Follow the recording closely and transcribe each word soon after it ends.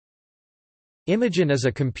Imogen is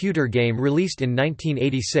a computer game released in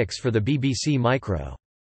 1986 for the BBC Micro.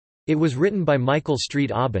 It was written by Michael Street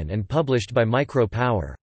Aubin and published by Micro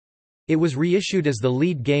Power. It was reissued as the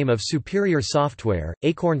lead game of Superior Software,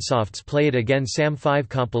 Acornsoft's Play It Again Sam 5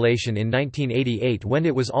 compilation in 1988 when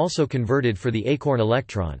it was also converted for the Acorn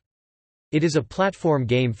Electron. It is a platform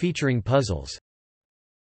game featuring puzzles.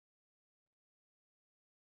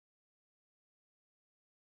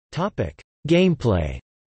 Gameplay.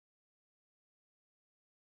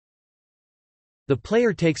 The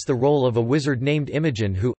player takes the role of a wizard named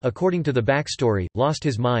Imogen who, according to the backstory, lost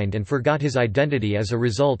his mind and forgot his identity as a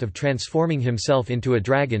result of transforming himself into a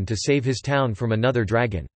dragon to save his town from another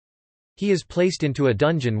dragon. He is placed into a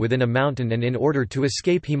dungeon within a mountain, and in order to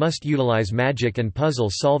escape he must utilize magic and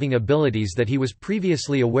puzzle-solving abilities that he was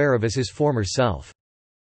previously aware of as his former self.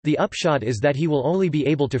 The upshot is that he will only be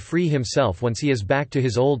able to free himself once he is back to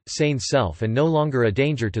his old, sane self and no longer a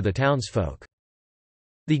danger to the townsfolk.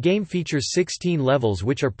 The game features 16 levels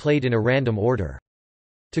which are played in a random order.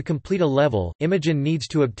 To complete a level, Imogen needs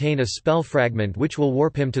to obtain a spell fragment which will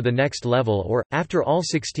warp him to the next level or, after all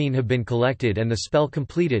 16 have been collected and the spell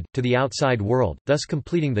completed, to the outside world, thus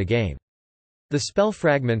completing the game. The spell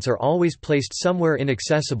fragments are always placed somewhere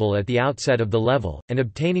inaccessible at the outset of the level, and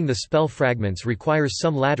obtaining the spell fragments requires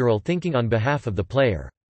some lateral thinking on behalf of the player.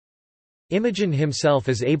 Imogen himself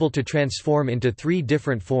is able to transform into 3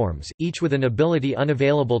 different forms, each with an ability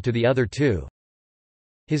unavailable to the other 2.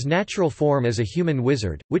 His natural form is a human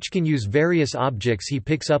wizard, which can use various objects he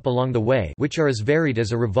picks up along the way, which are as varied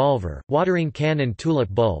as a revolver, watering can and tulip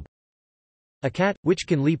bulb. A cat, which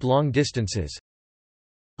can leap long distances.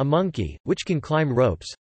 A monkey, which can climb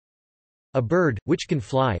ropes. A bird, which can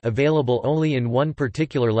fly, available only in one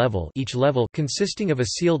particular level. Each level, consisting of a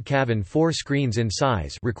sealed cavern 4 screens in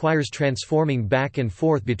size, requires transforming back and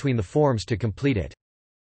forth between the forms to complete it.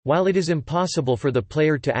 While it is impossible for the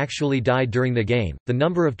player to actually die during the game, the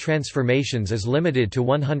number of transformations is limited to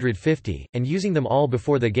 150, and using them all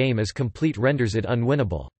before the game is complete renders it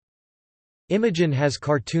unwinnable. Imogen has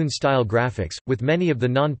cartoon-style graphics, with many of the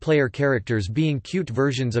non-player characters being cute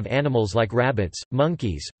versions of animals like rabbits,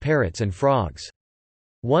 monkeys, parrots and frogs.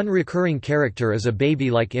 One recurring character is a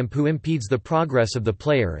baby-like imp who impedes the progress of the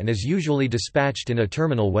player and is usually dispatched in a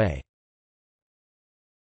terminal way.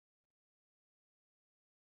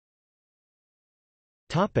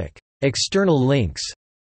 External links.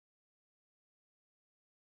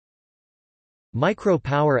 Micro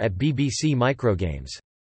Power at BBC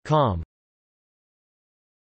Microgames.com